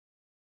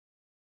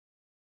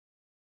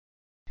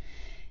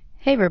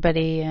Hey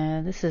everybody,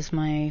 this is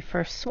my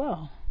first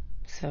swell,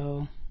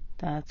 so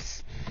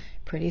that's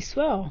pretty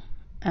swell,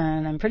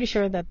 and I'm pretty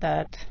sure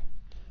that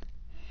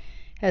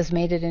has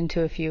made it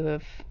into a few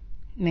of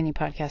many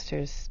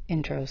podcasters'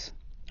 intros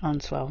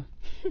on swell.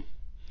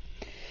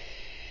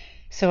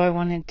 So I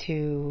wanted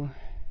to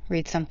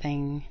read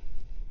something.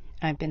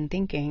 I've been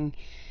thinking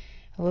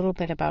a little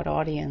bit about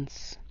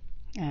audience,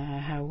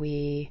 how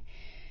we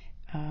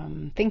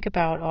think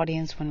about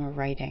audience when we're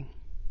writing.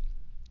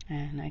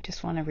 And I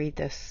just want to read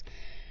this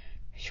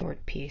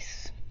short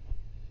piece.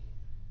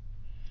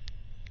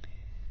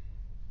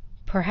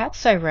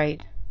 Perhaps I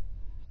write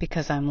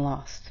because I'm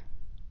lost,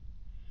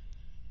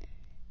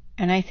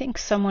 and I think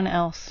someone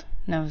else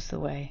knows the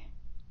way.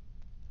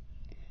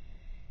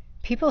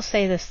 People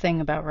say this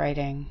thing about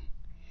writing,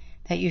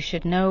 that you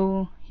should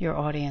know your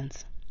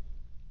audience.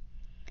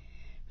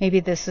 Maybe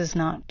this is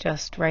not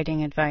just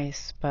writing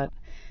advice, but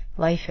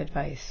life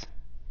advice.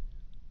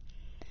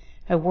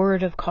 A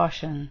word of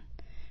caution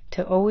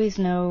to always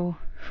know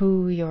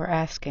who you're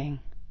asking,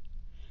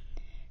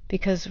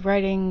 because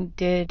writing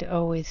did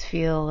always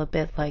feel a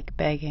bit like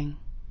begging.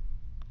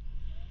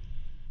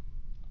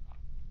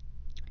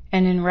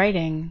 And in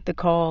writing, the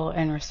call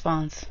and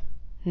response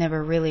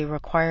never really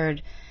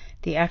required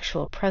the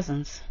actual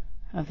presence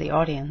of the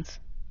audience.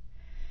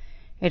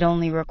 It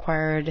only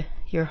required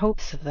your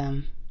hopes of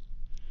them,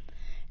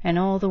 and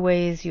all the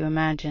ways you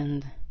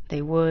imagined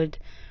they would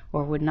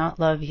or would not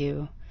love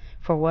you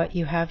for what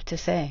you have to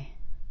say,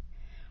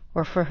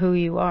 or for who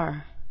you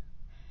are,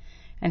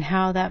 and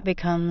how that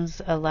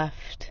becomes a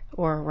left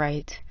or a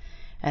right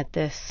at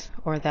this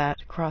or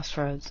that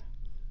crossroads,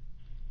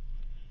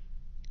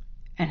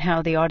 and how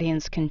the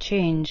audience can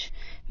change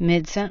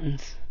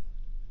mid-sentence.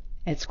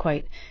 It's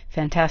quite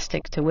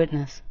fantastic to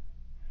witness,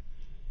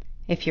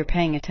 if you're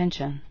paying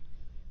attention.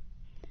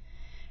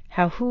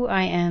 How who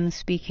I am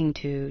speaking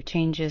to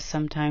changes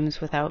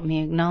sometimes without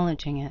me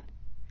acknowledging it.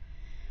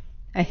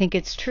 I think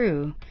it's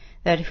true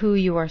that who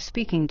you are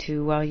speaking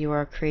to while you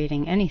are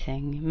creating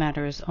anything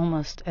matters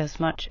almost as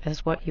much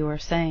as what you are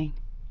saying.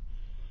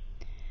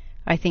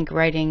 I think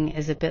writing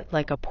is a bit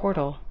like a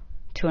portal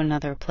to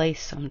another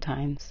place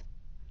sometimes.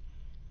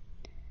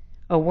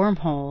 A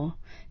wormhole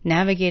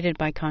navigated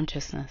by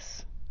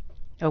consciousness,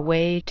 a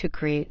way to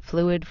create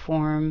fluid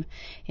form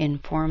in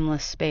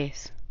formless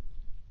space.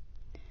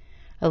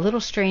 A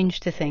little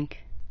strange to think,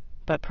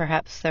 but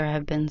perhaps there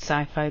have been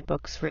sci-fi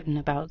books written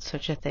about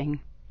such a thing.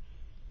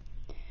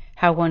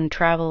 How one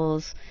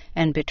travels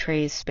and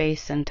betrays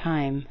space and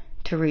time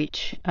to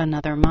reach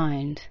another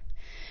mind,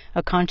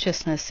 a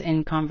consciousness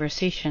in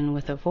conversation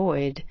with a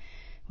void,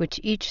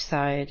 which each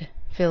side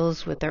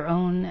fills with their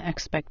own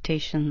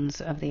expectations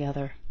of the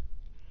other.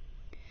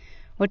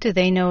 What do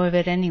they know of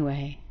it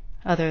anyway,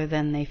 other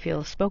than they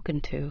feel spoken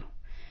to?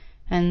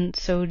 And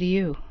so do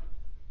you.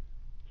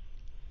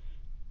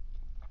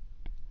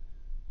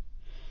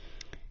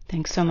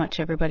 Thanks so much,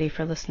 everybody,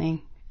 for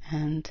listening.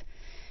 And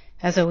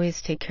as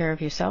always, take care of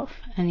yourself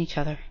and each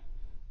other.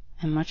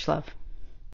 And much love.